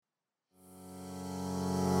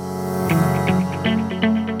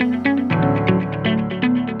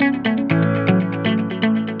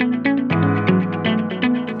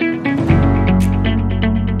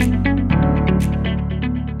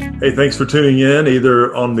Hey, thanks for tuning in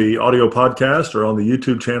either on the audio podcast or on the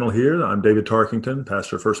YouTube channel here. I'm David Tarkington,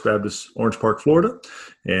 pastor of First Baptist Orange Park, Florida,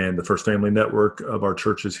 and the First Family Network of our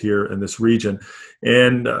churches here in this region.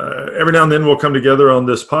 And every now and then we'll come together on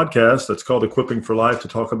this podcast that's called Equipping for Life to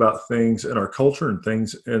talk about things in our culture and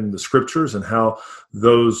things in the scriptures and how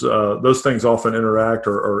those things often interact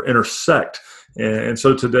or intersect. And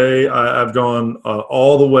so today I've gone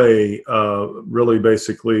all the way, really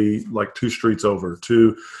basically like two streets over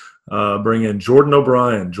to bring in Jordan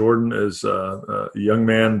O'Brien. Jordan is a young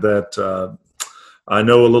man that I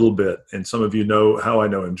know a little bit, and some of you know how I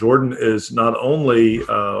know him. Jordan is not only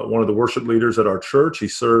one of the worship leaders at our church, he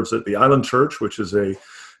serves at the Island Church, which is a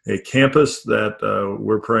campus that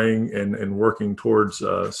we're praying and working towards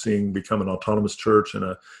seeing become an autonomous church in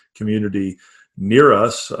a community near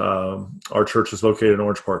us. Our church is located in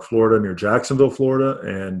Orange Park, Florida, near Jacksonville, Florida,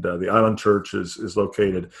 and the Island Church is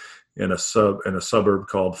located in a suburb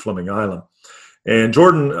called Fleming Island. And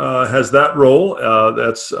Jordan has that role.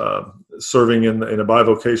 That's serving in a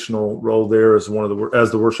bivocational role there as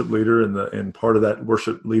as the worship leader and part of that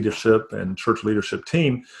worship leadership and church leadership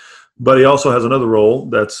team. But he also has another role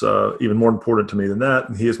that's even more important to me than that.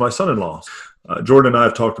 And he is my son-in-law. Jordan and I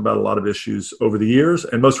have talked about a lot of issues over the years,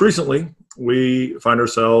 and most recently, we find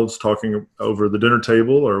ourselves talking over the dinner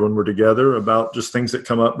table or when we're together about just things that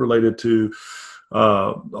come up related to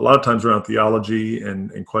a lot of times around theology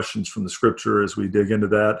and questions from the scripture as we dig into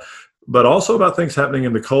that, but also about things happening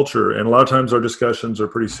in the culture. And a lot of times our discussions are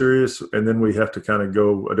pretty serious, and then we have to kind of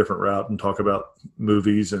go a different route and talk about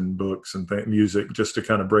movies and books and music just to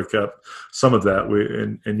kind of break up some of that.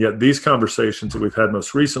 And yet these conversations that we've had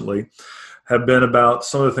most recently have been about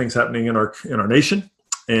some of the things happening in our nation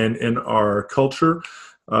and in our culture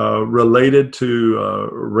related to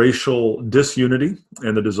racial disunity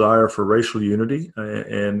and the desire for racial unity.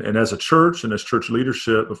 And as a church and as church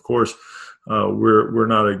leadership, of course, we're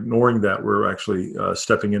not ignoring that. We're actually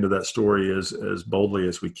stepping into that story as boldly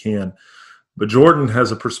as we can. But Jordan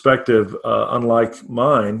has a perspective unlike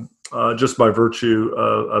mine, just by virtue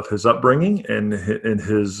of his upbringing and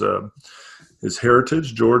his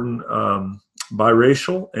heritage. Jordan,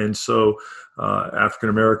 biracial, and so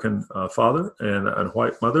African-American father and a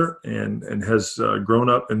white mother, and has grown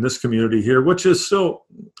up in this community here, which is still,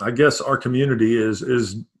 I guess, our community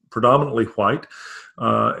is predominantly white,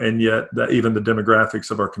 and yet that even the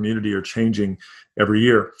demographics of our community are changing every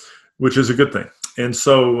year, which is a good thing. And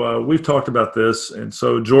so we've talked about this. And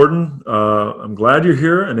so Jordan, I'm glad you're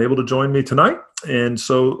here and able to join me tonight. And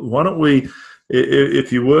so why don't we,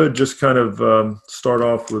 if you would, just kind of start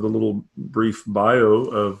off with a little brief bio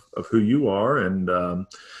of who you are and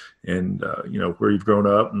you know, where you've grown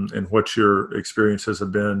up and what your experiences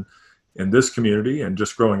have been in this community and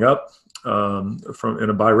just growing up from in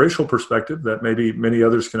a biracial perspective that maybe many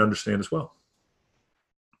others can understand as well.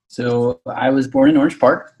 So I was born in Orange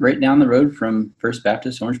Park, right down the road from First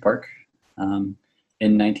Baptist Orange Park, in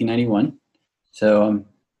 1991. So I'm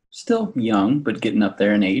still young, but getting up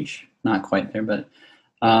there in age. Not quite there, but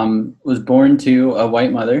was born to a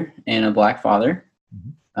white mother and a black father,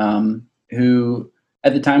 who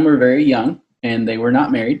at the time were very young, and they were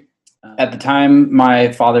not married. At the time,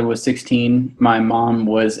 my father was 16, my mom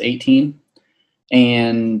was 18,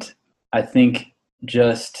 and I think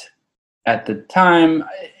just at the time,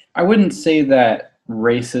 I wouldn't say that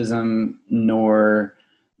racism nor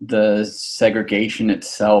the segregation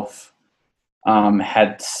itself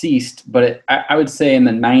had ceased, but I would say in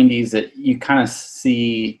the 90s that you kind of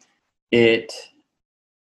see it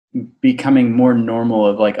becoming more normal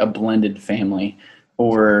of like a blended family,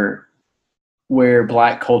 or where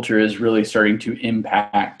Black culture is really starting to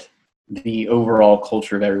impact the overall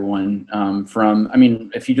culture of everyone. I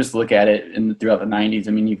mean, if you just look at it throughout the 90s,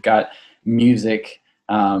 I mean, you've got music,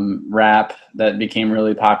 rap that became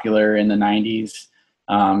really popular in the 90s.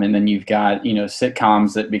 And then you've got, you know,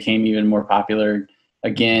 sitcoms that became even more popular.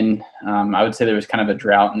 Again, I would say there was kind of a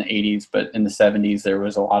drought in the 80s, but in the 70s, there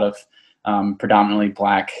was a lot of predominantly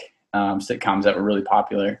Black sitcoms that were really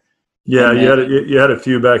popular. Yeah, you had a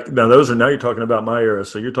few back. Now now you're talking about my era.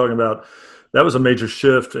 So you're talking about, that was a major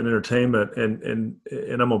shift in entertainment.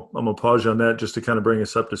 And I'm gonna pause you on that just to kind of bring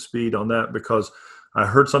us up to speed on that, because I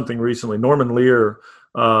heard something recently. Norman Lear,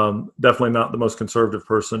 definitely not the most conservative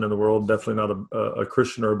person in the world, definitely not a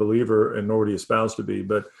Christian or a believer, and nor would he espouse to be.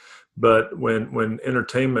 But when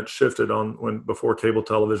entertainment shifted before cable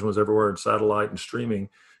television was everywhere and satellite and streaming,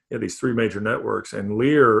 you had these three major networks, and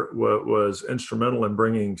Lear was instrumental in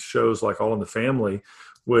bringing shows like All in the Family,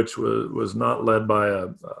 which was not led by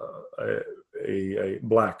a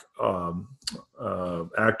black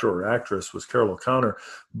actor or actress was Carol O'Connor.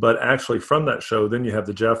 But actually, from that show, then you have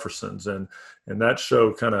the Jeffersons, and that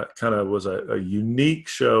show kind of was a unique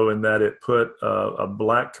show in that it put a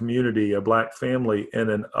black community, a black family, in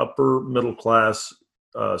an upper middle class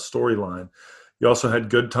storyline. You also had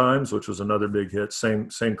Good Times, which was another big hit, same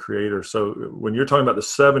creator. So when you're talking about the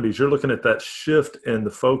 70s, you're looking at that shift in the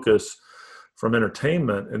focus from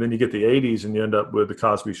entertainment, and then you get the 80s and you end up with the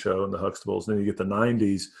Cosby Show and the Huxtables, and then you get the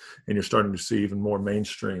 90s and you're starting to see even more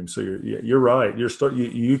mainstream. So you're right.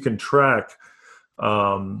 You can track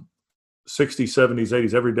 60s, 70s,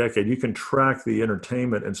 80s, every decade. You can track the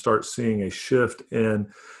entertainment and start seeing a shift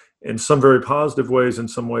in some very positive ways, in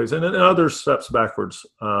some ways, and in other steps backwards.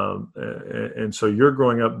 And so you're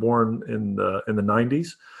growing up born in the 90s.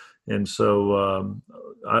 And so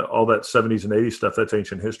all that 70s and 80s stuff, that's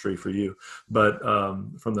ancient history for you. But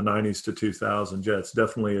from the 90s to 2000, yeah, it's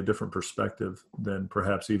definitely a different perspective than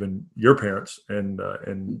perhaps even your parents and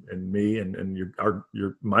me and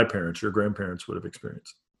my parents, your grandparents would have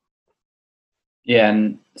experienced. Yeah,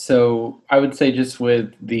 and so I would say just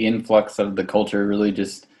with the influx of the culture, really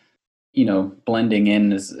just blending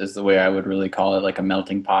in is the way I would really call it, like a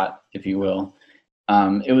melting pot, if you will.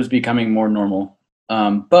 It was becoming more normal.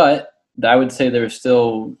 But I would say there was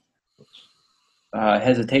still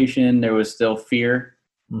hesitation. There was still fear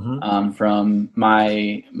from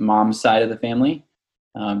my mom's side of the family.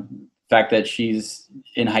 Fact that she's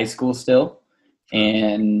in high school still.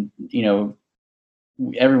 And,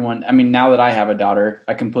 everyone, I mean, now that I have a daughter,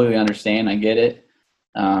 I completely understand. I get it.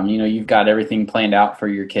 You've got everything planned out for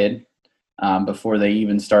your kid before they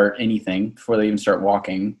even start anything, before they even start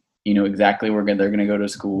walking. You know exactly where they're going to go to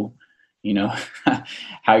school.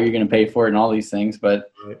 How you're going to pay for it and all these things.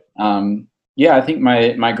 But yeah, I think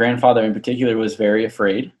my grandfather in particular was very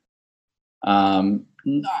afraid.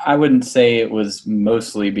 I wouldn't say it was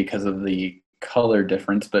mostly because of the color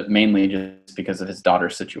difference, but mainly just because of his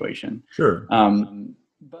daughter's situation. Sure.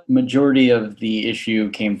 But majority of the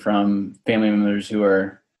issue came from family members who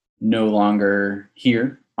are no longer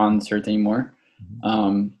here on this earth anymore.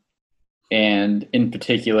 And in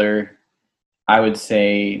particular, I would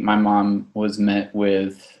say my mom was met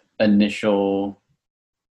with initial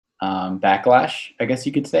backlash, I guess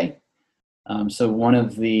you could say. So one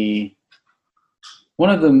of the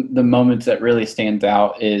moments that really stands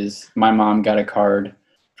out is my mom got a card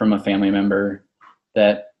from a family member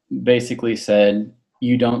that basically said,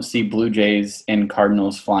 "You don't see Blue Jays and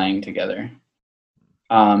Cardinals flying together,"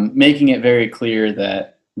 making it very clear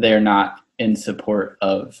that they're not in support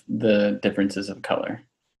of the differences of color.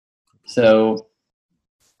 So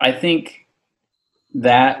I think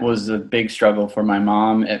that was a big struggle for my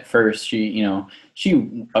mom. At first, she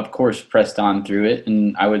of course pressed on through it.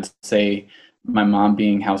 And I would say my mom,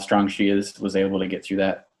 being how strong she is, was able to get through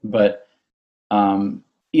that. But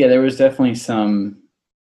yeah, there was definitely some,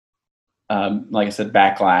 like I said,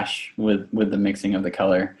 backlash with the mixing of the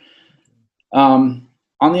color.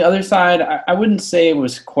 On the other side, I wouldn't say it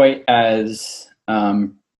was quite as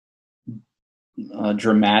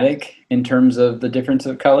dramatic in terms of the difference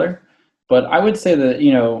of color, but I would say that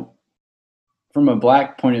from a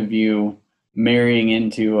black point of view, marrying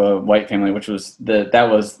into a white family, which was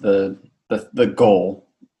the goal,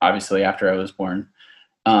 obviously after I was born,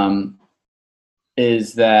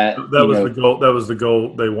 is that the goal. That was the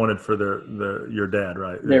goal they wanted for your dad,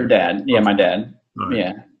 right? Their dad, yeah, my dad, right.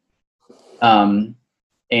 Yeah.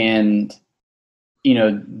 And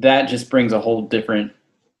that just brings a whole different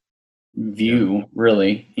view,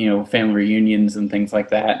 really, family reunions and things like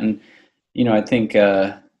that. And I think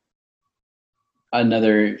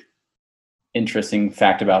another interesting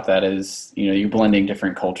fact about that is you're blending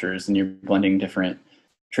different cultures and you're blending different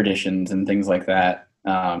traditions and things like that.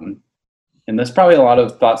 And there's probably a lot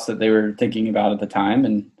of thoughts that they were thinking about at the time.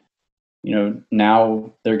 And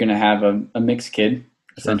now they're going to have a mixed kid,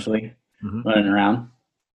 essentially, running around.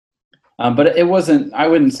 But it wasn't, I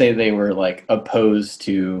wouldn't say they were like opposed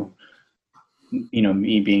to,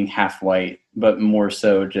 me being half white, but more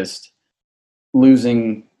so just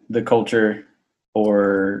losing the culture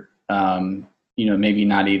or, maybe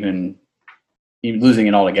not even losing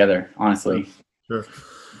it altogether, honestly. Sure.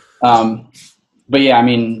 But yeah, I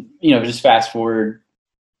mean, just fast forward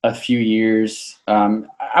a few years.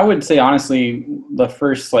 I would say, honestly, the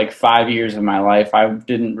first 5 years of my life, I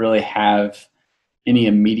didn't really have any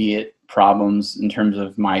immediate problems in terms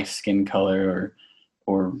of my skin color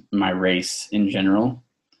or my race in general.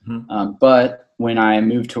 But when I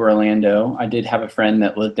moved to Orlando, I did have a friend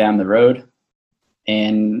that lived down the road,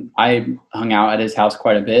 and I hung out at his house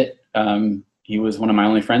quite a bit. He was one of my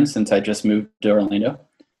only friends since I just moved to Orlando.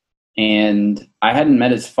 And I hadn't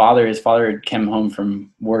met his father. His father had come home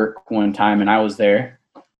from work one time, and I was there,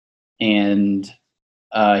 and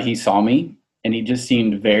he saw me, and he just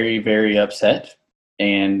seemed very, very upset.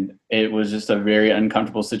 And it was just a very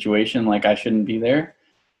uncomfortable situation, like I shouldn't be there.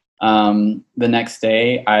 The next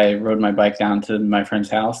day, I rode my bike down to my friend's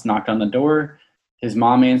house, knocked on the door. His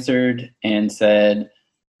mom answered and said,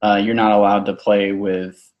 "You're not allowed to play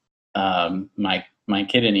with my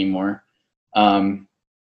kid anymore." And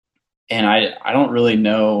I don't really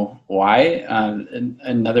know why.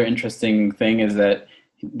 Another interesting thing is that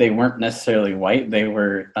they weren't necessarily white; they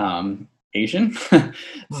were Asian.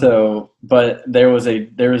 So, but there was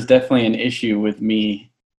definitely an issue with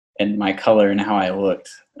me and my color and how I looked.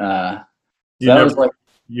 So You that never, was like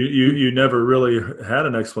you never really had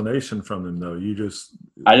an explanation from him, though.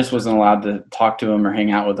 I just wasn't allowed to talk to him or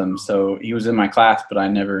hang out with him. So he was in my class, but I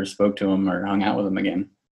never spoke to him or hung out with him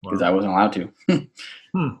again because I wasn't allowed to.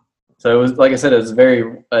 Hmm. So it was, like I said, it was a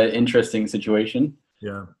very interesting situation.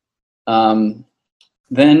 Yeah.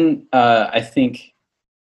 Then I think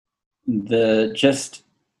just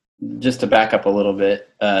to back up a little bit.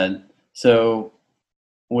 So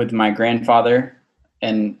with my grandfather,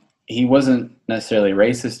 and he wasn't necessarily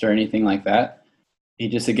racist or anything like that. He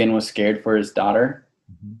just again was scared for his daughter.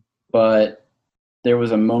 Mm-hmm. But there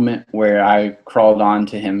was a moment where I crawled on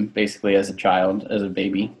to him basically as a child, as a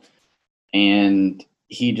baby, and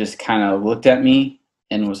he just kind of looked at me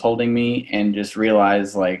and was holding me and just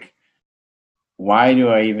realized, like, why do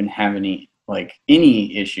I even have any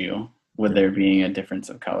issue with there being a difference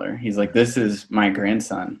of color? He's like, this is my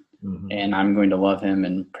grandson, and I'm going to love him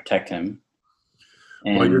and protect him.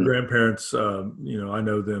 And well, your grandparents, I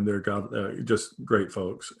know them. They're just great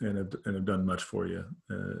folks, and have done much for you.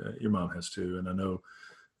 Your mom has too, and I know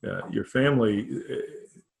your family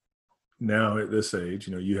now at this age.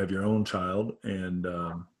 You have your own child, and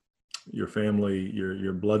your family,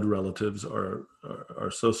 your blood relatives are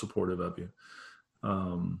so supportive of you.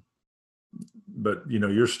 But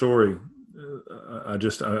your story, I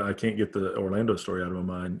can't get the Orlando story out of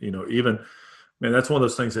my mind. Even. Man, that's one of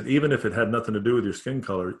those things that even if it had nothing to do with your skin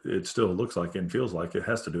color, it still looks like and feels like it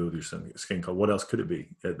has to do with your skin color. What else could it be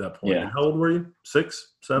at that point? yeah, And how old were you?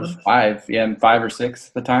 6, 7? 5, yeah, 5 or 6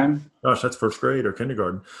 at the time. Gosh, that's first grade or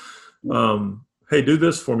kindergarten. Hey, do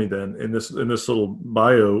this for me then in this little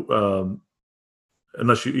bio.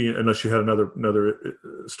 Unless you had another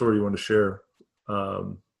story you want to share.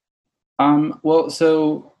 Well,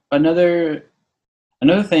 so another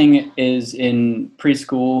thing is in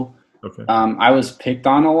preschool. Okay. I was picked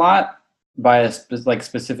on a lot by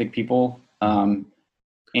specific people,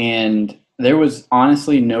 and there was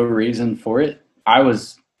honestly no reason for it. I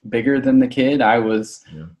was bigger than the kid. I was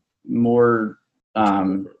more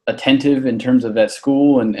attentive in terms of at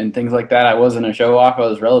school and things like that. I wasn't a show off. I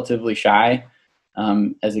was relatively shy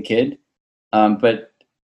as a kid, but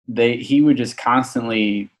he would just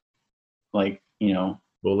constantly bully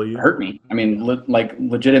you? Hurt me. I mean,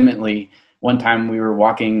 legitimately. One time we were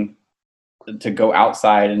walking to go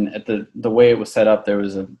outside, and at the way it was set up, there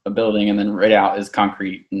was a building, and then right out is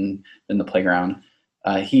concrete and then the playground.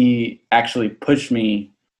 He actually pushed me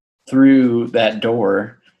through that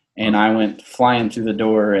door, and I went flying through the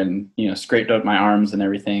door and scraped up my arms and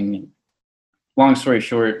everything. Long story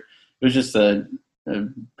short, it was just a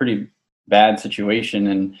pretty bad situation,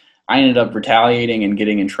 and I ended up retaliating and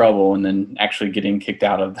getting in trouble, and then actually getting kicked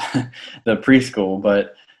out of the preschool.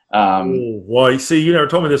 But well, you see, you never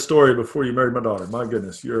told me this story before you married my daughter. My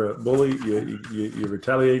goodness, you're a bully. You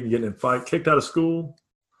retaliate, getting in fight, kicked out of school.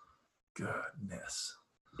 Goodness.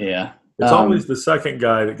 Yeah, it's always the second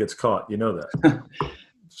guy that gets caught. You know that.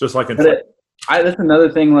 It's just like in. That's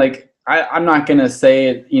another thing. Like I'm not gonna say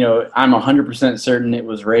it. I'm 100% certain it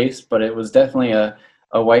was race, but it was definitely a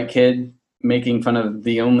white kid making fun of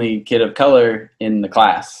the only kid of color in the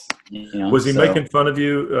class. Was he making fun of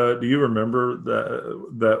you? Do you remember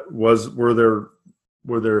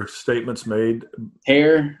were there statements made?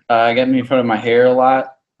 Hair. I got me fun of my hair a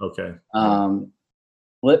lot. Okay.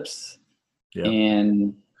 Lips. Yeah.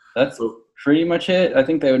 And that's pretty much it. I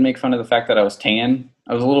think they would make fun of the fact that I was tan.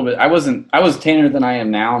 I was tanner than I am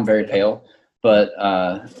now. I'm very pale, but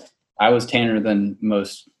I was tanner than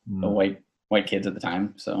most white kids at the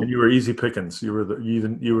time. So. And you were easy pickings. You were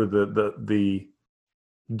the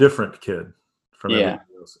different kid from everybody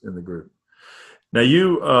else in the group. Now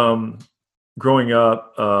you, growing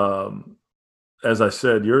up, as I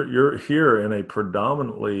said, you're here in a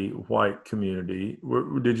predominantly white community.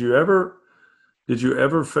 Did you ever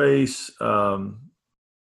face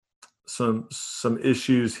some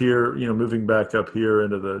issues here? Moving back up here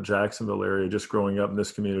into the Jacksonville area, just growing up in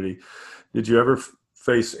this community, did you ever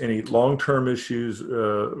face any long-term issues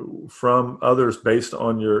from others based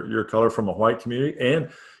on your color from a white community? And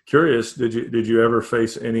curious, did you ever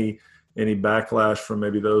face any backlash from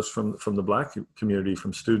maybe those from the Black community,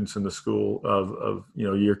 from students in the school of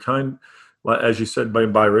you're kind, as you said,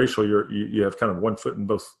 biracial, you have kind of one foot in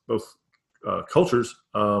both cultures,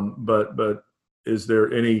 but is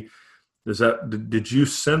there any, did you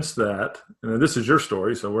sense that, and this is your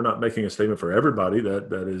story, so we're not making a statement for everybody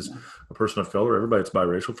that is a person of color, everybody that's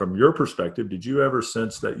biracial. From your perspective, did you ever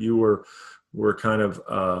sense that you were kind of,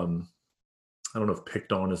 I don't know if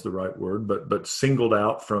picked on is the right word, but singled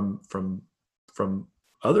out from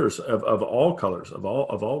others of all colors, of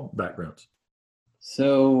all backgrounds?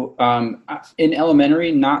 So in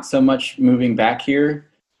elementary, not so much. Moving back here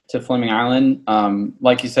to Fleming Island,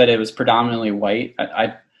 like you said, it was predominantly white.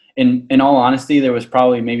 In all honesty, there was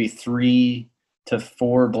probably maybe 3 to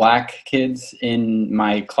 4 Black kids in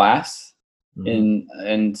my class in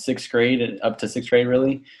 6th grade, up to 6th grade,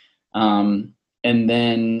 really. And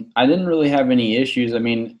then I didn't really have any issues. I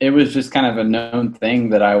mean, it was just kind of a known thing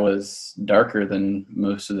that I was darker than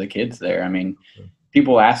most of the kids there. I mean,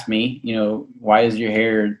 people ask me, why is your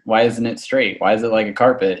hair, why isn't it straight? Why is it like a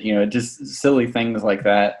carpet? Just silly things like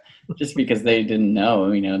that, just because they didn't know,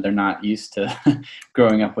 they're not used to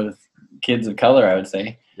growing up with kids of color, I would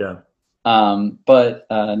say. Yeah. But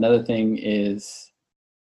another thing is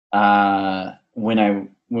when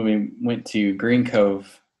we went to Green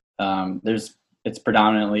Cove, it's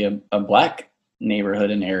predominantly a Black neighborhood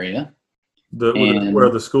and area. Where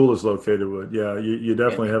the school is located. Yeah, you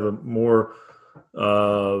definitely have a more,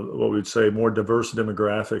 what we'd say, more diverse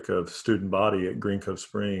demographic of student body at Green Cove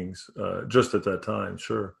Springs, just at that time.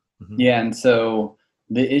 Sure. Mm-hmm. Yeah, and so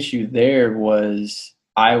the issue there was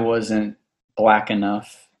I wasn't Black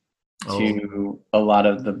enough to a lot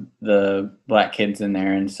of the Black kids in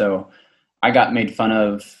there, and so I got made fun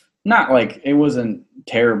of. Not like it wasn't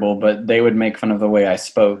terrible, but they would make fun of the way I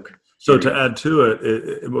spoke. So to add to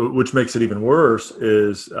it, which makes it even worse,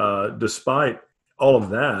 is despite all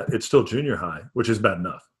of that, it's still junior high, which is bad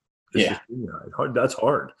enough. It's just junior high. That's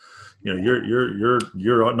hard.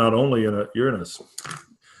 You're not only you're in a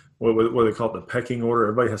what they call it, the pecking order.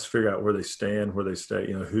 Everybody has to figure out where they stand, where they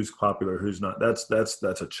stay. Who's popular, who's not. That's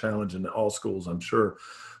a challenge in all schools, I'm sure.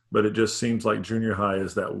 But it just seems like junior high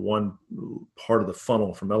is that one part of the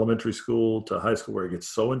funnel from elementary school to high school where it gets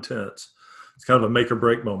so intense. It's kind of a make or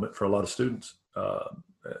break moment for a lot of students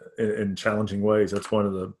in challenging ways. That's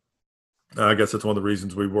I guess that's one of the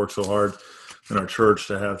reasons we work so hard in our church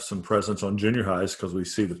to have some presence on junior highs, because we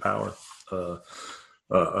see the power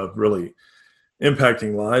of really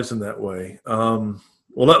impacting lives in that way.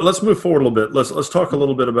 Well, let's move forward a little bit. Let's talk a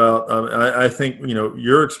little bit about. I think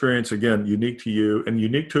your experience, again, unique to you and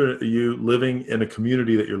unique to you living in a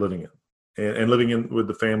community that you're living in, and living in with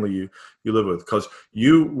the family you live with, because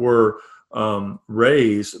you were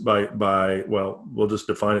raised by well, we'll just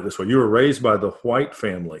define it this way: you were raised by the white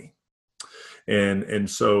family, and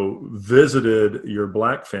so visited your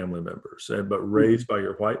Black family members, but raised by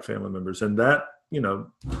your white family members, and that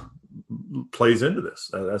plays into this.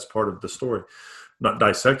 That's part of the story. Not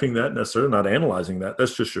dissecting that necessarily, not analyzing that.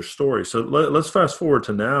 That's just your story. So let's fast forward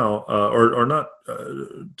to now, or not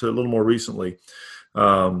to a little more recently.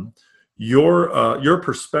 Your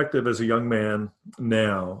perspective as a young man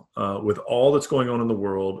now, with all that's going on in the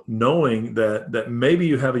world, knowing that maybe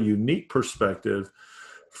you have a unique perspective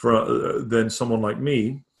than someone like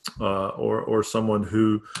me, or someone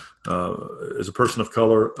who is a person of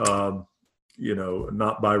color.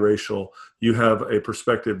 Not biracial, you have a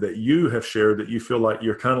perspective that you have shared that you feel like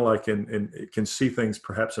you're kind of like and can see things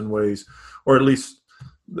perhaps in ways, or at least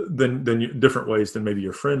than different ways than maybe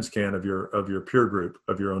your friends can of your peer group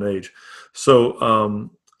of your own age.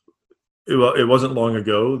 So it wasn't long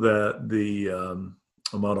ago that the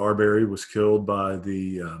Ahmaud Arbery was killed by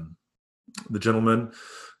the gentleman,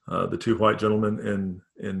 the 2 white gentlemen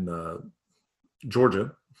in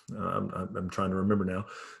Georgia. I'm trying to remember now.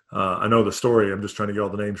 I know the story. I'm just trying to get all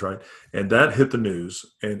the names right. And that hit the news.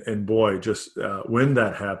 And boy, just when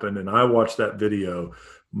that happened, and I watched that video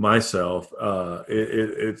myself,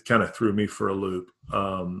 it kind of threw me for a loop.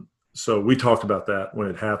 So we talked about that when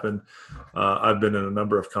it happened. I've been in a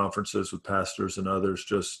number of conferences with pastors and others.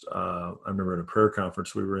 I remember in a prayer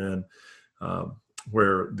conference we were in,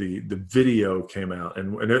 where the video came out,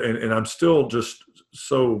 and I'm still just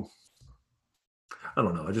so, I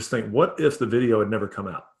don't know. I just think, what if the video had never come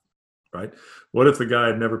out, right? What if the guy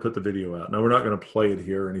had never put the video out? Now, we're not going to play it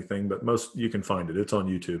here or anything, but you can find it. It's on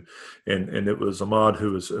YouTube. And it was Ahmaud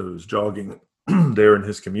who was jogging there in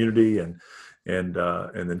his community and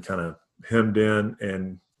then kind of hemmed in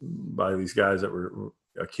and by these guys that were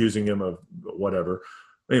accusing him of whatever.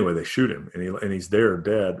 Anyway, they shoot him, and he's there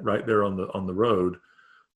dead right there on the road.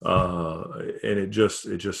 And it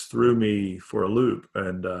just threw me for a loop,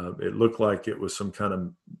 and it looked like it was some kind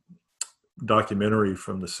of documentary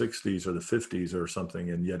from the 60s or the 50s or something,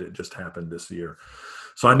 and yet it just happened this year.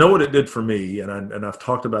 So I know what it did for me, and I've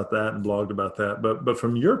talked about that and blogged about that. But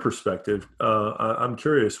from your perspective, I'm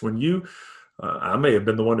curious. When you, I may have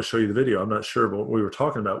been the one to show you the video. I'm not sure, but what we were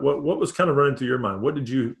talking about, what was kind of running through your mind? What did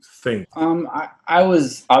you think? I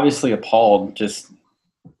was obviously appalled. Just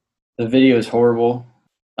the video is horrible.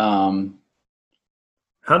 How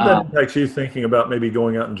did that impact you thinking about maybe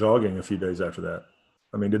going out and jogging a few days after that?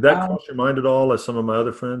 I mean, did that cross your mind at all, as some of my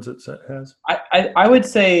other friends it has? I would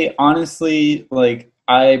say, honestly, like,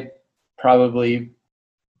 I probably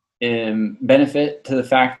benefit to the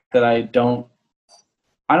fact that I don't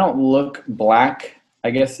look black, I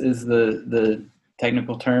guess is the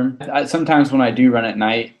technical term. Sometimes when I do run at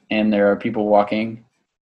night and there are people walking,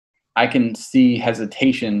 I can see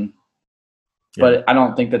hesitation. Yeah. But I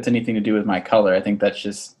don't think that's anything to do with my color. I think that's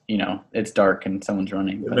just, it's dark and someone's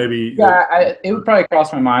running. But maybe. Yeah, it would probably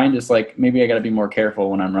cross my mind. Just like, maybe I got to be more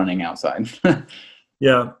careful when I'm running outside.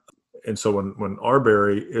 Yeah. And so when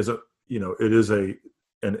Arbery is it is an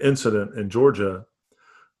incident in Georgia,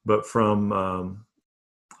 but from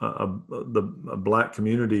a black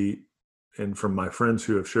community, and from my friends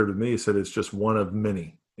who have shared with me, said it's just one of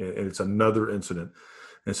many, and it's another incident.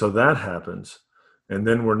 And so that happens. And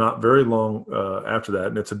then we're not very long after that,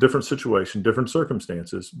 and it's a different situation, different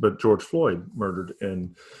circumstances, but George Floyd murdered.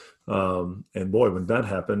 And boy, when that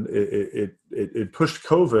happened, it pushed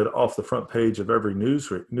COVID off the front page of every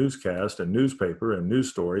newscast and newspaper and news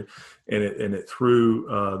story, and it threw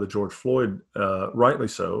the George Floyd, rightly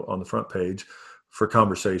so, on the front page for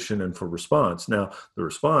conversation and for response. Now, the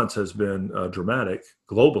response has been dramatic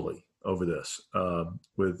globally over this,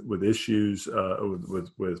 with issues,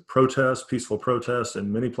 with protests, peaceful protests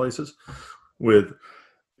in many places, with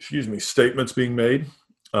statements being made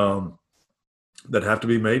that have to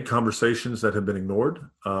be made, conversations that have been ignored,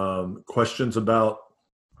 questions about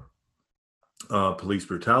police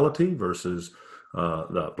brutality versus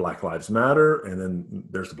the Black Lives Matter, and then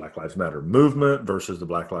there's the Black Lives Matter movement versus the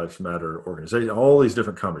Black Lives Matter organization. All these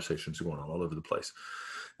different conversations going on all over the place,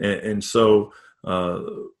 and so.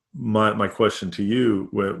 My question to you,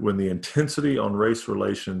 when the intensity on race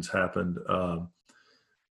relations happened,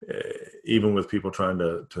 even with people trying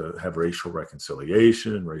to have racial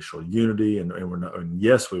reconciliation and racial unity, and we're not, and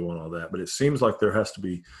yes, we want all that, but it seems like there has to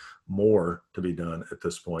be more to be done at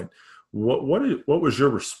this point. What was your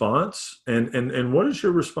response, and what is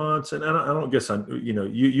your response? And I don't guess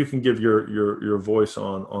you can give your voice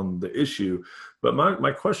on the issue, but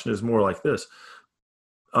my question is more like this.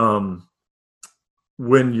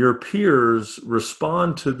 When your peers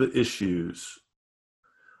respond to the issues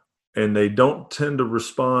and they don't tend to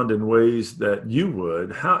respond in ways that you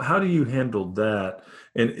would, how do you handle that?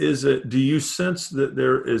 And do you sense that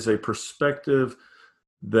there is a perspective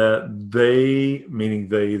that they, meaning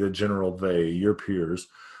they, the general they, your peers,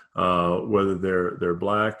 whether they're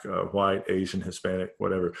black, white, Asian, Hispanic,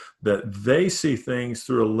 whatever, that they see things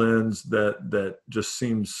through a lens that just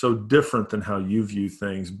seems so different than how you view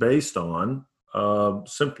things, based on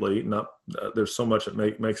simply not, there's so much that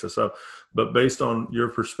makes us up, but based on your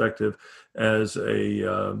perspective as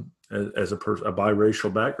a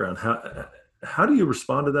biracial background, how do you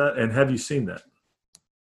respond to that? And have you seen that?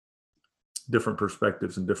 Different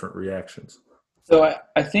perspectives and different reactions. So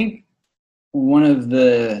I think one of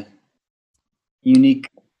the unique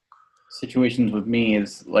situations with me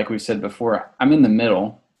is, like we said before, I'm in the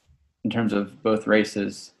middle in terms of both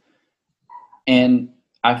races. And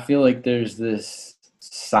I feel like there's this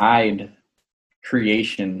side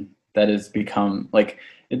creation that has become like,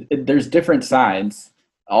 there's different sides.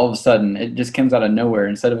 All of a sudden, it just comes out of nowhere.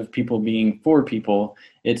 Instead of people being for people,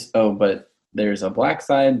 it's, but there's a black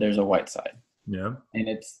side, there's a white side. Yeah. And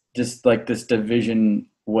it's just like this division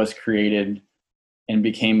was created and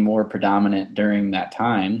became more predominant during that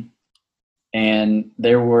time. And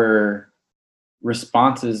there were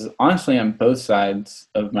responses, honestly, on both sides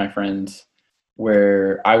of my friends,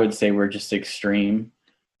 where I would say were just extreme,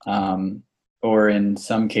 or in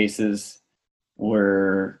some cases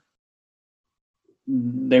they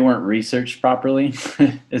weren't researched properly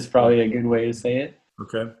is probably a good way to say it.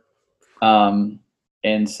 Okay.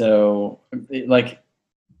 And so, like,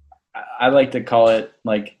 I like to call it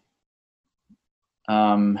like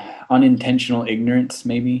unintentional ignorance,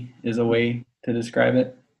 maybe, is a way to describe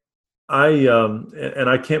it.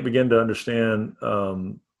 I can't begin to understand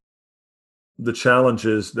the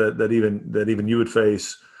challenges that even you would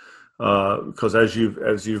face because as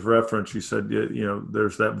you've referenced, you said,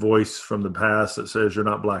 there's that voice from the past that says you're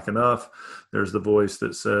not black enough. There's the voice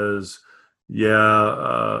that says,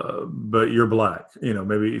 but you're black.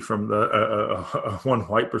 Maybe from the one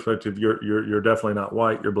white perspective, you're definitely not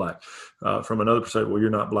white. You're black. From another perspective, well, you're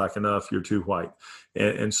not black enough. You're too white.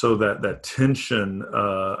 And so that tension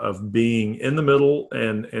of being in the middle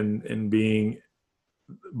and being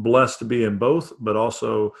blessed to be in both, but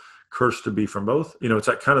also cursed to be from both. It's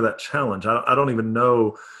that kind of that challenge. I don't even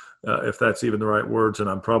know if that's even the right words, and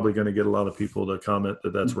I'm probably going to get a lot of people to comment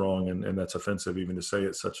that that's wrong and that's offensive even to say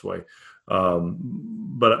it such a way.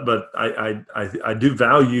 But I do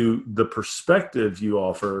value the perspective you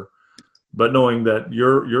offer, but knowing that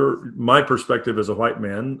my perspective as a white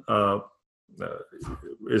man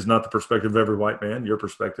is not the perspective of every white man. Your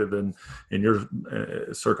perspective in your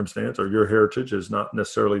circumstance or your heritage is not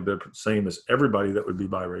necessarily the same as everybody that would be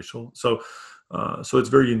biracial. So it's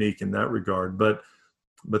very unique in that regard. But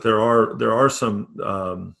there are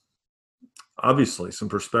some obviously some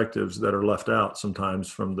perspectives that are left out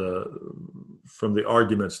sometimes from the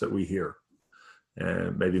arguments that we hear,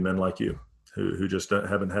 and maybe men like you who just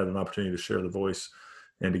haven't had an opportunity to share the voice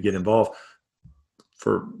and to get involved.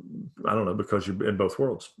 Because you're in both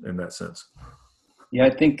worlds in that sense. Yeah, I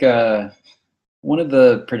think one of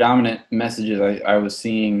the predominant messages I was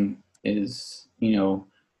seeing is, the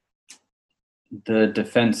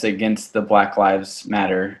defense against the Black Lives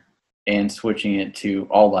Matter and switching it to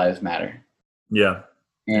All Lives Matter. Yeah.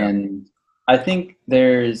 And I think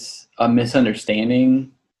there's a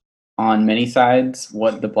misunderstanding on many sides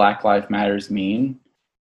what the Black Lives Matters mean.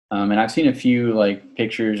 And I've seen a few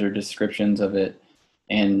pictures or descriptions of it.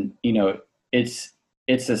 And,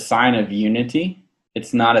 it's a sign of unity.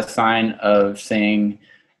 It's not a sign of saying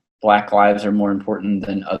Black lives are more important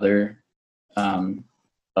than other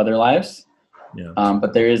lives. Yeah.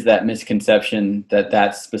 But there is that misconception that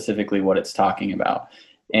that's specifically what it's talking about.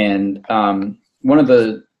 And one of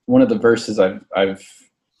the verses I've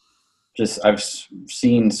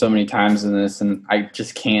seen so many times in this, and I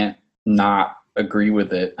just can't not agree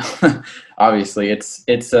with it. Obviously, it's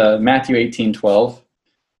Matthew 18:12,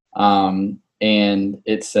 and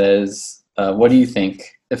it says, "What do you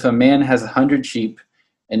think? If a man has 100 sheep,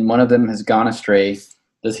 and one of them has gone astray,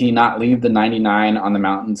 does he not leave the 99 on the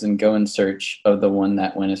mountains and go in search of the one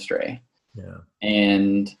that went astray?" Yeah.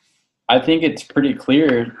 And I think it's pretty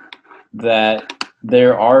clear that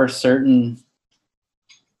there are certain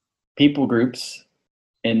people groups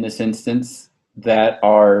in this instance that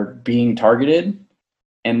are being targeted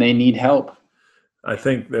and they need help. I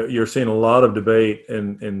think that you're seeing a lot of debate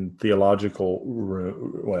in theological,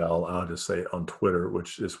 well, I'll just say on Twitter,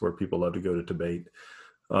 which is where people love to go to debate,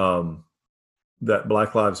 that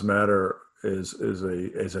Black Lives Matter is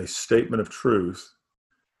a statement of truth,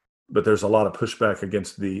 but there's a lot of pushback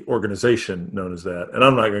against the organization known as that. And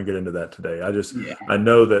I'm not going to get into that today. I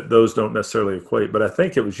know that those don't necessarily equate, but I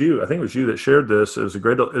think it was you that shared this. It was a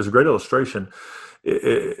great illustration.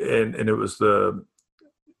 And it was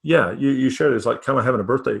you shared it. It's like kind of having a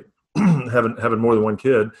birthday, having more than one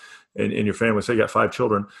kid in your family. Say you got 5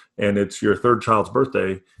 children and it's your third child's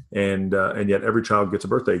birthday, and yet every child gets a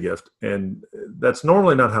birthday gift. And that's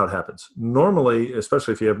normally not how it happens. Normally,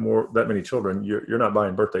 especially if you have that many children, you're not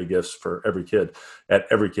buying birthday gifts for every kid at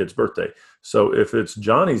every kid's birthday. So if it's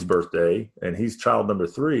Johnny's birthday and he's child number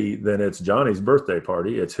 3, then it's Johnny's birthday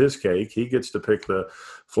party. It's his cake. He gets to pick the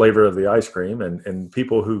flavor of the ice cream, and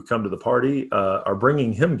people who come to the party are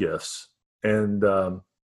bringing him gifts. And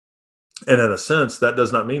in a sense, that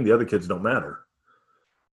does not mean the other kids don't matter.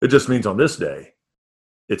 It just means on this day,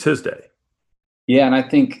 it's his day. Yeah, and I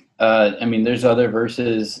think, there's other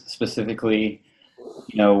verses specifically,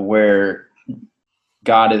 where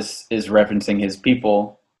God is referencing his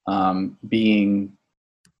people being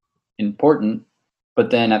important, but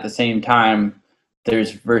then at the same time,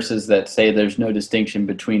 there's verses that say there's no distinction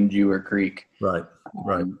between Jew or Greek. Right.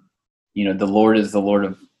 The Lord is the Lord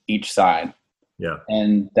of each side. Yeah.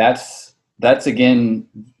 And that's again,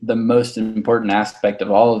 the most important aspect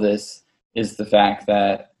of all of this is the fact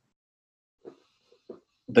that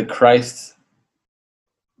the Christ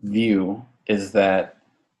view is that,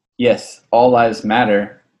 yes, all lives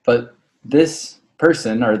matter, but this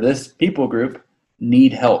person or this people group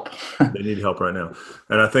need help. They need help right now.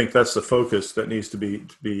 And I think that's the focus that needs to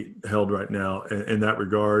be held right now in that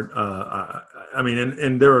regard.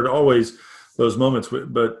 And there are always those moments,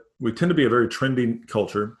 but we tend to be a very trendy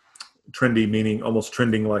culture. Trendy meaning almost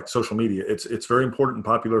trending like social media. It's very important and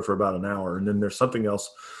popular for about an hour, and then there's something else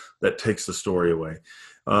that takes the story away.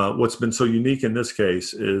 What's been so unique in this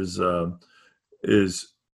case is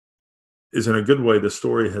is in a good way. The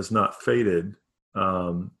story has not faded.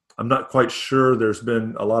 I'm not quite sure there's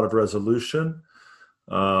been a lot of resolution,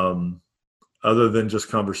 other than just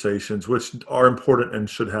conversations, which are important and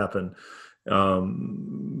should happen.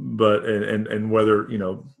 But whether,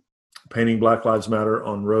 painting Black Lives Matter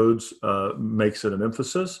on roads makes it an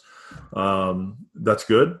emphasis. That's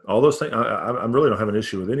good. All those things. I really don't have an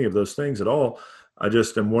issue with any of those things at all. I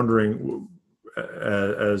just am wondering,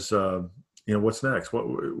 what's next?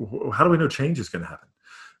 How do we know change is going to happen?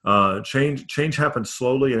 Change happens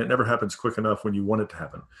slowly, and it never happens quick enough when you want it to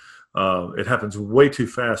happen. It happens way too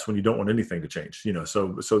fast when you don't want anything to change.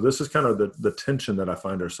 So this is kind of the tension that I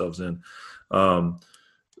find ourselves in.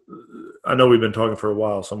 I know we've been talking for a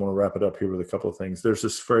while, so I'm going to wrap it up here with a couple of things. There's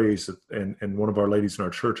this phrase, and one of our ladies in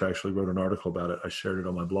our church actually wrote an article about it. I shared it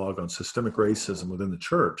on my blog on systemic racism within the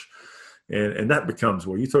church. And that becomes,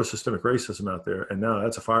 well, you throw systemic racism out there, and now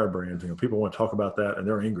that's a firebrand. People want to talk about that, and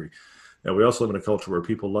they're angry. And we also live in a culture where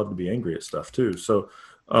people love to be angry at stuff too. So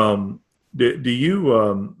do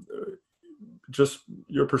you, just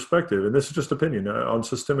your perspective, and this is just opinion, on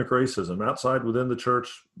systemic racism outside within the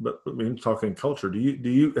church, but I mean, talking culture, what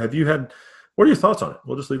are your thoughts on it?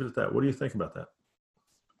 We'll just leave it at that. What do you think about that?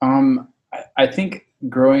 I think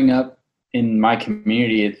growing up in my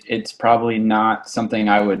community, it's probably not something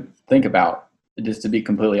I would think about, just to be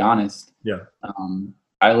completely honest. Yeah.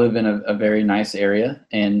 I live in a very nice area,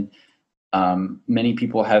 and many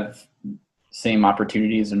people have same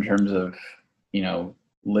opportunities in terms of,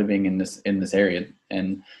 living in this area.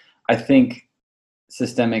 And I think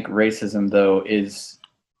systemic racism, though, is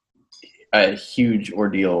a huge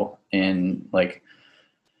ordeal in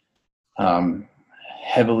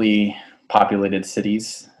heavily populated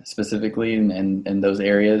cities, specifically in those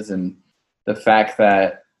areas. And the fact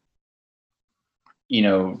that,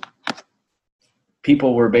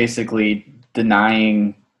 people were basically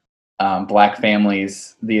denying Black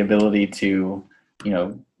families the ability to,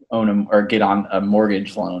 own or get on a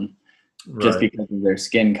mortgage loan just because of their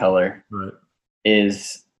skin color. Right.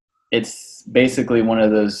 It's basically one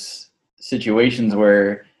of those situations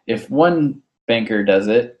where if one banker does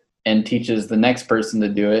it and teaches the next person to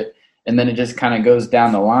do it, and then it just kind of goes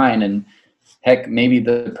down the line, and heck, maybe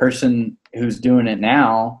the person who's doing it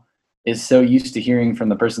now is so used to hearing from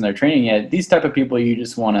the person they're training at, these type of people, you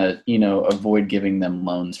just want to, avoid giving them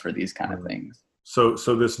loans for these kind of things. So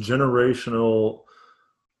this generational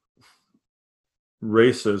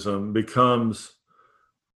racism becomes,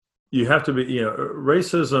 you have to be,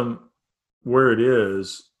 racism where it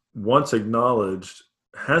is, once acknowledged,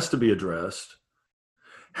 has to be addressed,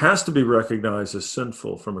 has to be recognized as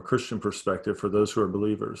sinful from a Christian perspective for those who are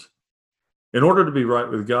believers. In order to be right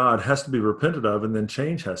with God, has to be repented of, and then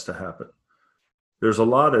change has to happen. There's a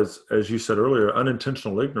lot, as you said earlier,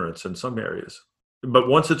 unintentional ignorance in some areas. But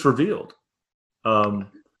once it's revealed, a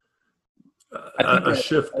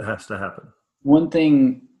shift has to happen. One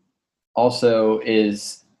thing also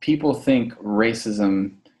is people think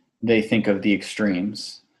racism, they think of the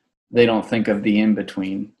extremes. They don't think of the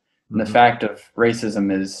in-between. Mm-hmm. And the fact of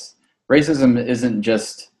racism isn't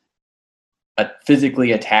just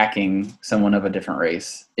physically attacking someone of a different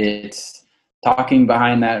race. It's talking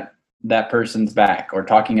behind that person's back, or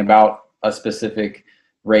talking about a specific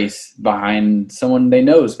race behind someone they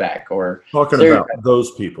know's back, or talking about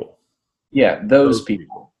those people. Yeah, those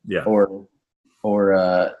people. Yeah. Or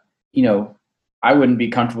I wouldn't be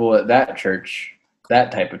comfortable at that church,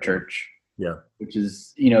 that type of church. Yeah. Which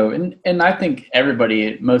is, and I think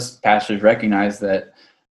most pastors recognize that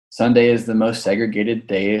Sunday is the most segregated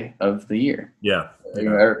day of the year. Yeah.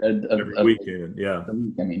 Every weekend. Yeah. I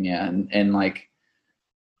mean, yeah. And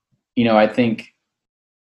I think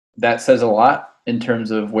that says a lot in terms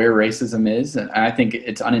of where racism is. And I think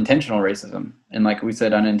it's unintentional racism. And like we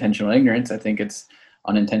said, unintentional ignorance, I think it's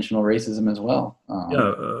unintentional racism as well.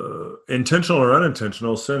 Intentional or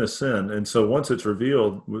unintentional, sin is sin. And so once it's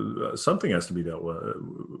revealed, something has to be dealt with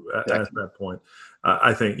at that point.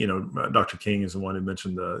 I think, Dr. King is the one who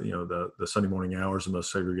mentioned the Sunday morning hours are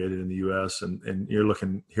most segregated in the U.S. And you're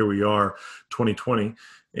looking, here we are, 2020,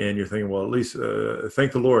 and you're thinking, well, at least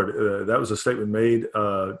thank the Lord. That was a statement made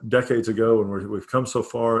decades ago, and we've come so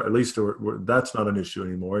far. At least that's not an issue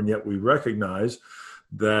anymore. And yet we recognize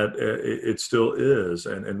that it still is.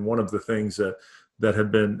 And one of the things that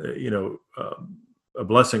have been, a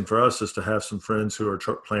blessing for us is to have some friends who are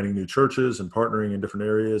planning new churches and partnering in different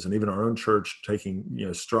areas, and even our own church taking,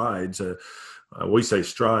 strides. We say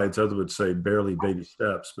strides, others would say barely baby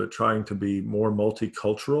steps, but trying to be more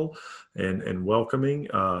multicultural and welcoming.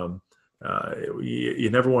 You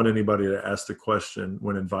never want anybody to ask the question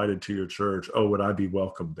when invited to your church, oh, would I be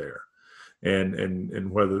welcome there?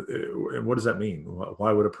 and whether, and what does that mean?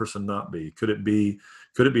 Why would a person not be? Could it be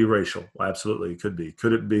racial? Absolutely, it could be.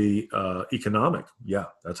 Could it be economic? Yeah,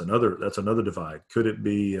 that's another divide. Could it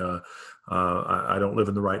be I don't live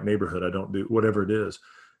in the right neighborhood, I don't do whatever it is.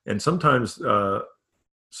 And sometimes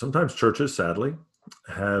churches, sadly,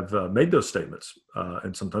 have made those statements,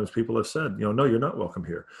 and sometimes people have said, no, you're not welcome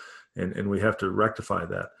here, and we have to rectify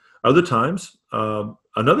that. Other times,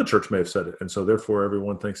 another church may have said it, and so therefore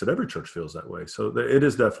everyone thinks that every church feels that way. So it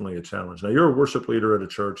is definitely a challenge. Now, you're a worship leader at a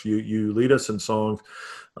church. You lead us in songs,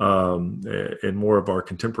 in more of our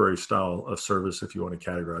contemporary style of service, if you want to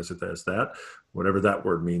categorize it as that, whatever that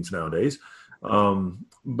word means nowadays.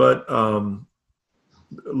 But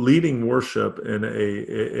leading worship in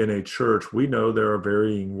a church, we know there are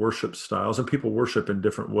varying worship styles, and people worship in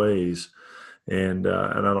different ways. And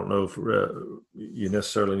I don't know if you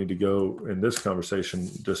necessarily need to go in this conversation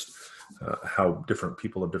just how different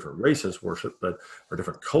people of different races worship, or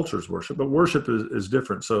different cultures worship. But worship is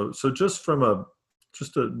different. So just from a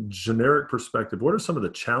generic perspective, what are some of the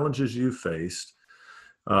challenges you faced?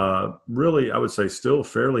 Really, I would say still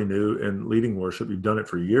fairly new in leading worship. You've done it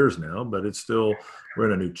for years now, but we're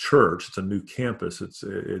in a new church. It's a new campus.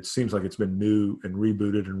 It seems like it's been new and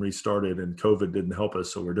rebooted and restarted, and COVID didn't help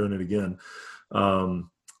us, so we're doing it again.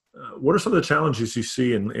 What are some of the challenges you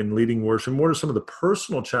see in leading worship? What are some of the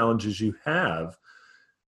personal challenges you have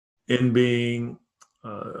in being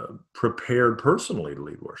prepared personally to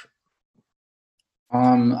lead worship?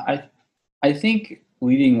 I think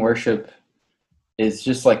leading worship is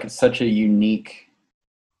just like such a unique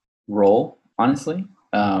role, honestly,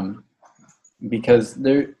 because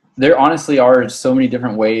there honestly are so many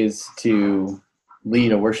different ways to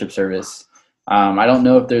lead a worship service. I don't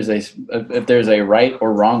know if there's a right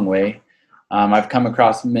or wrong way. I've come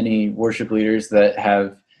across many worship leaders that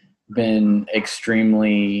have been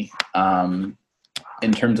extremely,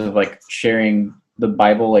 in terms of like sharing the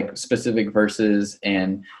Bible, like specific verses,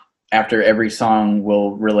 and after every song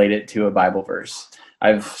will relate it to a Bible verse.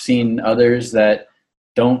 I've seen others that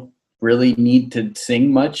don't really need to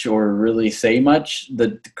sing much or really say much.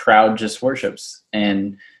 The crowd just worships.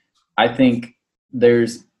 And I think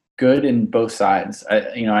there's good in both sides.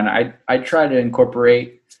 I try to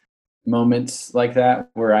incorporate moments like that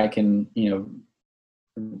where I can,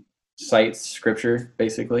 cite scripture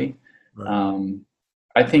basically. Right.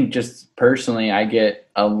 I think just personally, I get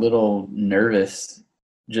a little nervous.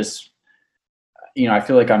 Just, I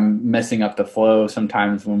feel like I'm messing up the flow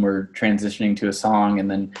sometimes when we're transitioning to a song,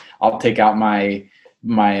 and then I'll take out my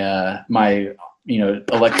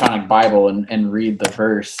electronic Bible and read the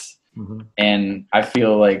verse. Mm-hmm. And I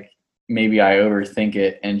feel like maybe I overthink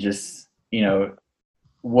it, and just, it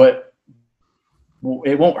won't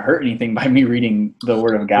hurt anything by me reading the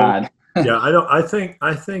Word of God. Yeah, I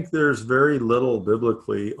think there's very little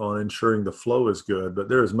biblically on ensuring the flow is good, but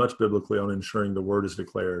there is much biblically on ensuring the word is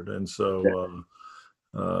declared. And so,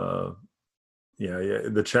 I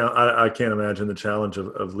can't imagine the challenge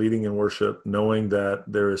of leading in worship, knowing that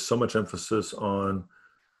there is so much emphasis on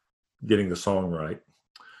getting the song right,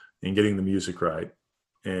 and getting the music right,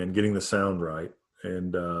 and getting the sound right,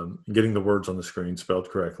 and getting the words on the screen spelled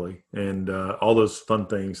correctly, and all those fun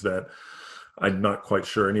things that I'm not quite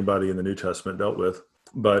sure anybody in the New Testament dealt with,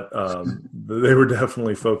 but they were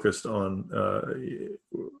definitely focused on,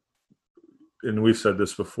 and we've said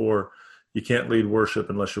this before, you can't lead worship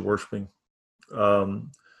unless you're worshiping.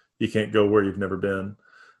 You can't go where you've never been.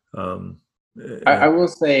 I will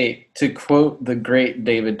say, to quote the great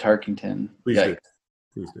David Tarkington, please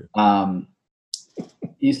do.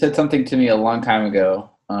 You said something to me a long time ago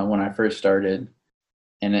when I first started,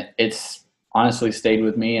 and it's honestly stayed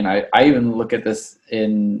with me. And I even look at this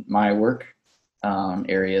in my work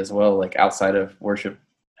area as well, like outside of worship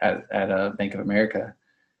at Bank of America.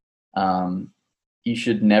 You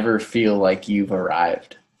should never feel like you've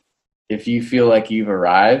arrived. If you feel like you've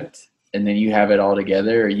arrived and then you have it all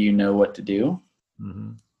together, or you know what to do,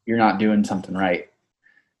 mm-hmm. You're not doing something right.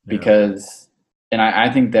 Yeah. Because, and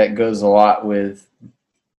I think that goes a lot with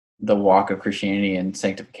the walk of Christianity and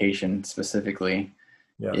sanctification specifically.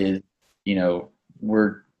 Yeah. Is,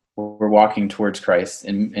 we're walking towards Christ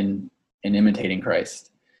and imitating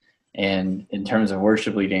Christ. And in terms of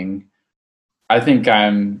worship leading, I think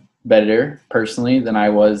I'm better personally than I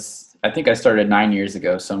was. I think I started 9 years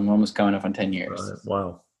ago, so I'm almost coming up on 10 years.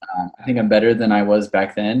 Wow. I think I'm better than I was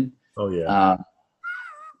back then. Oh, yeah.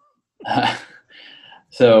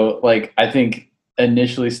 So, I think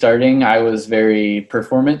initially starting, I was very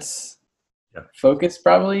performance focused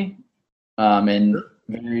probably, and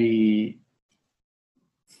very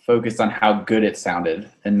focused on how good it sounded,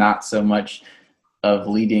 and not so much of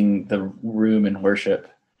leading the room in worship.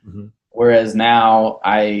 Mm-hmm. Whereas now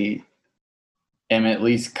I am at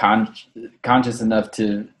least conscious enough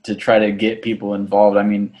to try to get people involved. I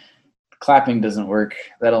mean, clapping doesn't work.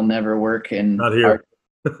 That'll never work in Not our here.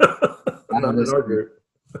 not in Not in this our group.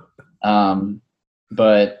 group.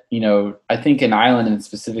 But I think in Ireland and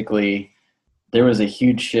specifically, there was a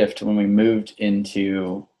huge shift when we moved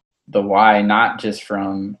into the Y, not just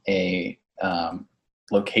from a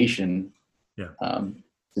location Yeah.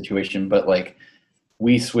 situation, but like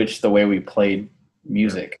we switched the way we played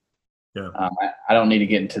music. Yeah. I don't need to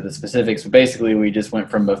get into the specifics, but basically we just went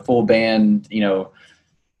from a full band,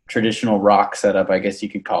 traditional rock setup, I guess you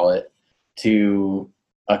could call it, to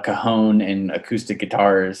a cajon and acoustic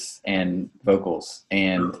guitars and vocals.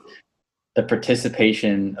 And the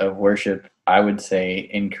participation of worship, I would say,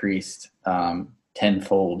 increased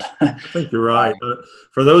tenfold. I think you're right.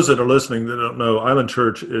 For those that are listening that don't know, Island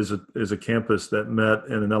Church is a campus that met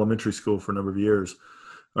in an elementary school for a number of years,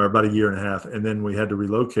 or about a year and a half, and then we had to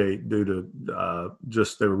relocate due to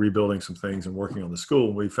just they were rebuilding some things and working on the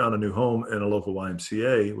school. We found a new home in a local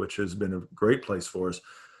YMCA, which has been a great place for us.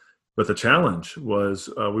 But the challenge was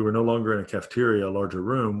we were no longer in a cafeteria, a larger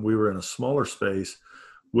room. We were in a smaller space,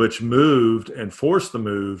 which moved and forced the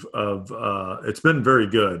move of, it's been very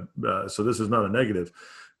good. So this is not a negative.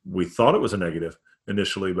 We thought it was a negative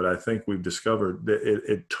initially, but I think we've discovered that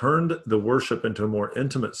it turned the worship into a more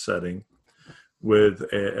intimate setting with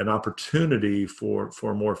an opportunity for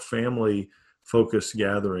a more family focused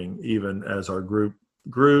gathering, even as our group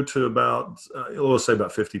grew to about, let's say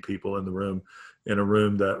about 50 people in the room, in a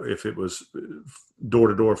room that if it was door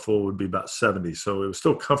to door full would be about 70. So it was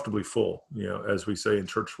still comfortably full, as we say in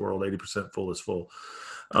church world, 80% full is full.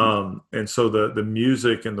 And so the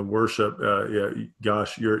music and the worship,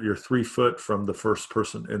 gosh, you're 3 foot from the first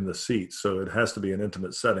person in the seat. So it has to be an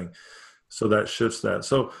intimate setting. So that shifts that.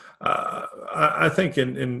 So I think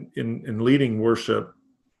in leading worship,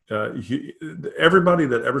 everybody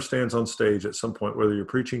that ever stands on stage at some point, whether you're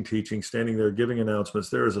preaching, teaching, standing there, giving announcements,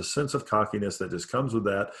 there is a sense of cockiness that just comes with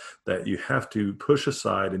that you have to push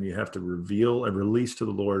aside and you have to reveal and release to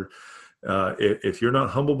the Lord. If you're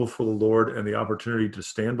not humble before the Lord and the opportunity to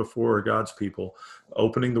stand before God's people,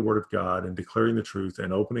 opening the Word of God and declaring the truth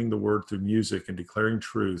and opening the Word through music and declaring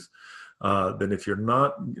truth, then if you're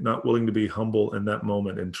not willing to be humble in that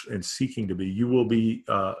moment and seeking to be, you will be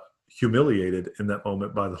humiliated in that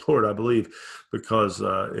moment by the Lord, I believe, because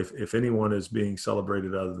if anyone is being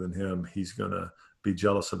celebrated other than Him, He's going to be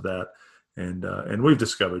jealous of that. And we've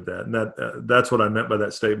discovered that. And that's what I meant by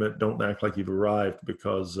that statement. Don't act like you've arrived,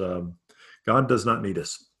 because God does not need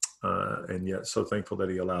us. And yet so thankful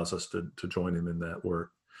that He allows us to join Him in that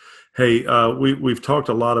work. Hey, we've talked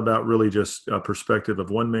a lot about really just a perspective of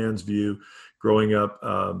one man's view growing up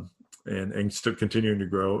and still continuing to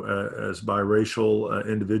grow as biracial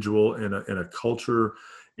individual in a culture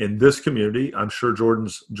in this community. I'm sure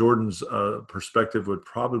Jordan's perspective would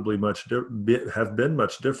probably have been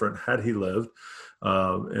much different had he lived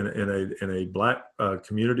in a Black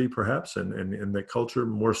community, perhaps, and in that culture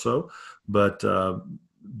more so. But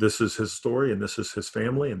this is his story, and this is his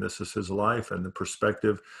family, and this is his life, and the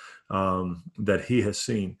perspective that he has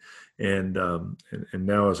seen, and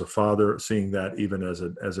now as a father, seeing that even as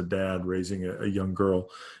a dad raising a young girl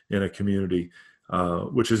in a community,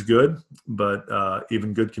 which is good, but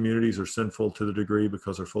even good communities are sinful to the degree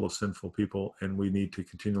because they're full of sinful people, and we need to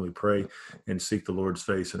continually pray and seek the Lord's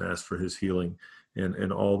face and ask for His healing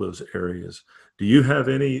in all those areas. Do you have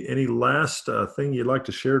any last thing you'd like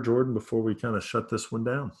to share, Jordan, before we kind of shut this one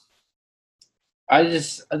down?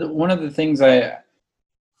 One of the things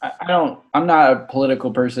I'm not a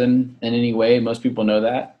political person in any way. Most people know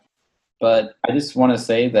that. But I just want to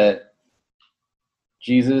say that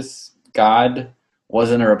Jesus, God,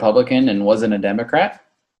 wasn't a Republican and wasn't a Democrat.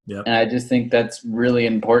 Yep. And I just think that's really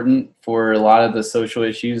important for a lot of the social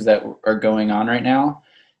issues that are going on right now.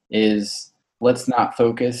 Is let's not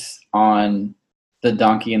focus on the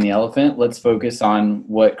donkey and the elephant. Let's focus on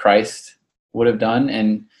what Christ would have done.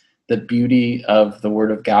 And the beauty of the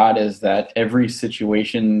Word of God is that every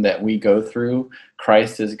situation that we go through,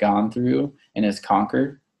 Christ has gone through and has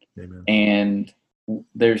conquered. Amen. And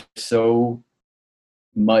there's so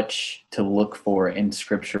much to look for in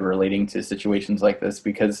Scripture relating to situations like this,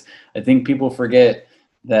 because I think people forget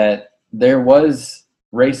that there was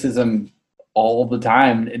racism all the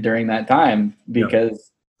time during that time,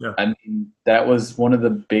 because I mean, that was one of the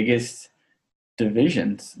biggest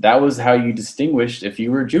divisions. That was how you distinguished if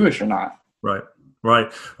you were Jewish or not. Right.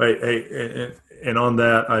 Hey, and on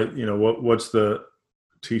that, what's the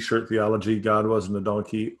T-shirt theology? God wasn't a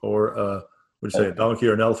donkey or a would you say, a donkey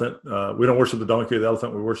or an elephant? We don't worship the donkey or the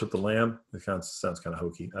elephant. We worship the lamb. It kind of sounds kind of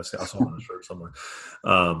hokey. I saw it on a shirt somewhere.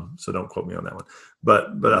 So don't quote me on that one.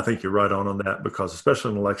 But I think you're right on that, because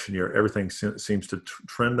especially in election year, everything seems to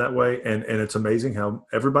trend that way. And it's amazing how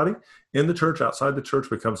everybody in the church, outside the church,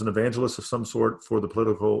 becomes an evangelist of some sort for the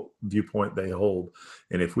political viewpoint they hold.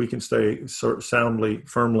 And if we can stay soundly,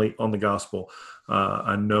 firmly on the gospel,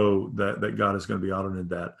 I know that God is going to be honored in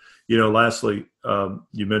that. Lastly,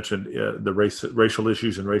 you mentioned the racial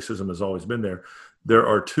issues, and racism has always been there. There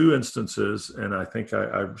are two instances, and I think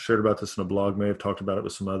I shared about this in a blog, may have talked about it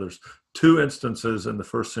with some others, two instances in the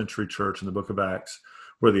first century church in the book of Acts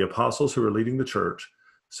where the apostles who were leading the church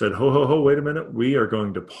said, ho, wait a minute, we are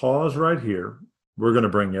going to pause right here. We're going to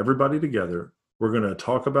bring everybody together. We're going to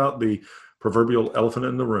talk about the proverbial elephant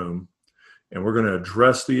in the room, and we're going to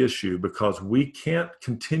address the issue, because we can't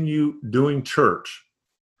continue doing church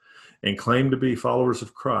and claim to be followers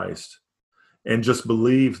of Christ and just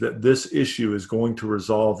believe that this issue is going to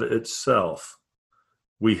resolve itself.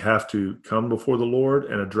 We have to come before the Lord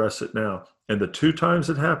and address it now. And the two times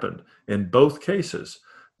it happened, in both cases,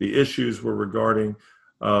 the issues were regarding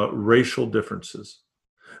racial differences.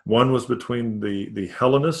 One was between the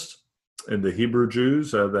Hellenists and the Hebrew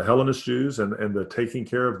Jews, the Hellenist Jews, and the taking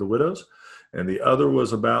care of the widows. And the other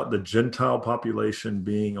was about the Gentile population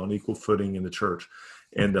being on equal footing in the church.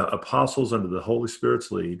 And the apostles, under the Holy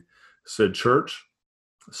Spirit's lead, said, church,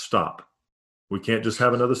 stop. We can't just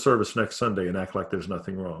have another service next Sunday and act like there's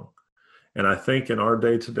nothing wrong. And I think in our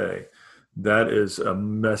day today, that is a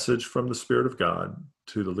message from the Spirit of God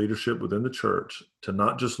to the leadership within the church, to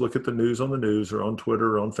not just look at the news on the news or on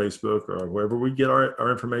Twitter or on Facebook or wherever we get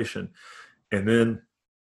our information, and then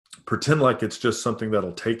pretend like it's just something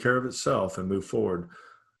that'll take care of itself and move forward.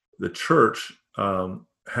 The church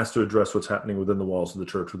has to address what's happening within the walls of the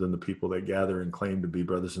church, within the people that gather and claim to be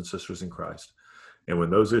brothers and sisters in Christ. And when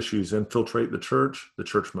those issues infiltrate the church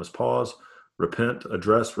must pause, repent,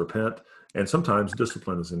 and sometimes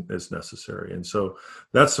discipline is necessary. And so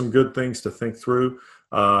that's some good things to think through.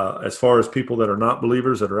 As far as people that are not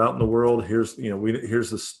believers that are out in the world, here's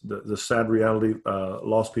the sad reality: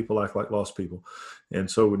 lost people act like lost people, and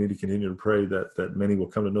so we need to continue to pray that many will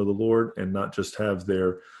come to know the Lord and not just have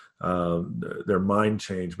their mind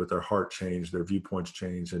change, but their heart change, their viewpoints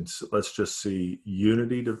change. And so let's just see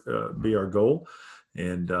unity to be our goal,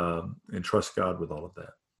 and trust God with all of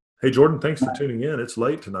that. Hey, Jordan, thanks for tuning in. It's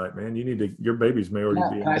late tonight, man. Your babies may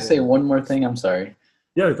already be. Can I say one more thing? I'm sorry.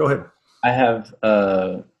 Yeah, go ahead. I have.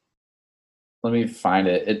 Let me find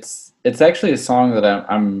it. It's actually a song that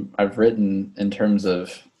I've written in terms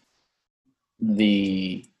of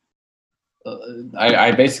the.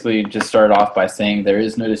 I basically just started off by saying there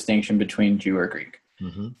is no distinction between Jew or Greek,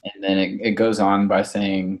 and then it goes on by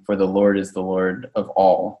saying, "For the Lord is the Lord of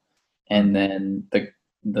all," and then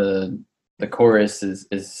the chorus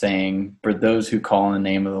is saying, "For those who call on the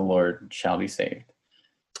name of the Lord shall be saved."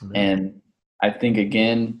 Amen. And I think,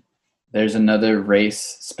 again, there's another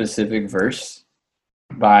race-specific verse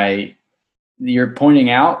by you're pointing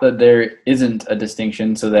out that there isn't a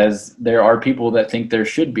distinction, so there are people that think there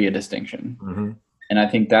should be a distinction. And I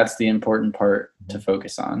think that's the important part to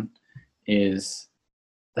focus on, is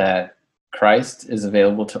that Christ is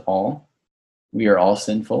available to all. We are all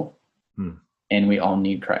sinful, and we all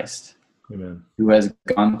need Christ. Amen. Who has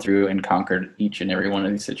gone through and conquered each and every one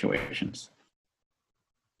of these situations.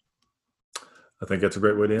 I think that's a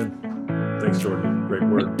great way to end. Thanks, Jordan. Great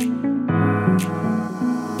word.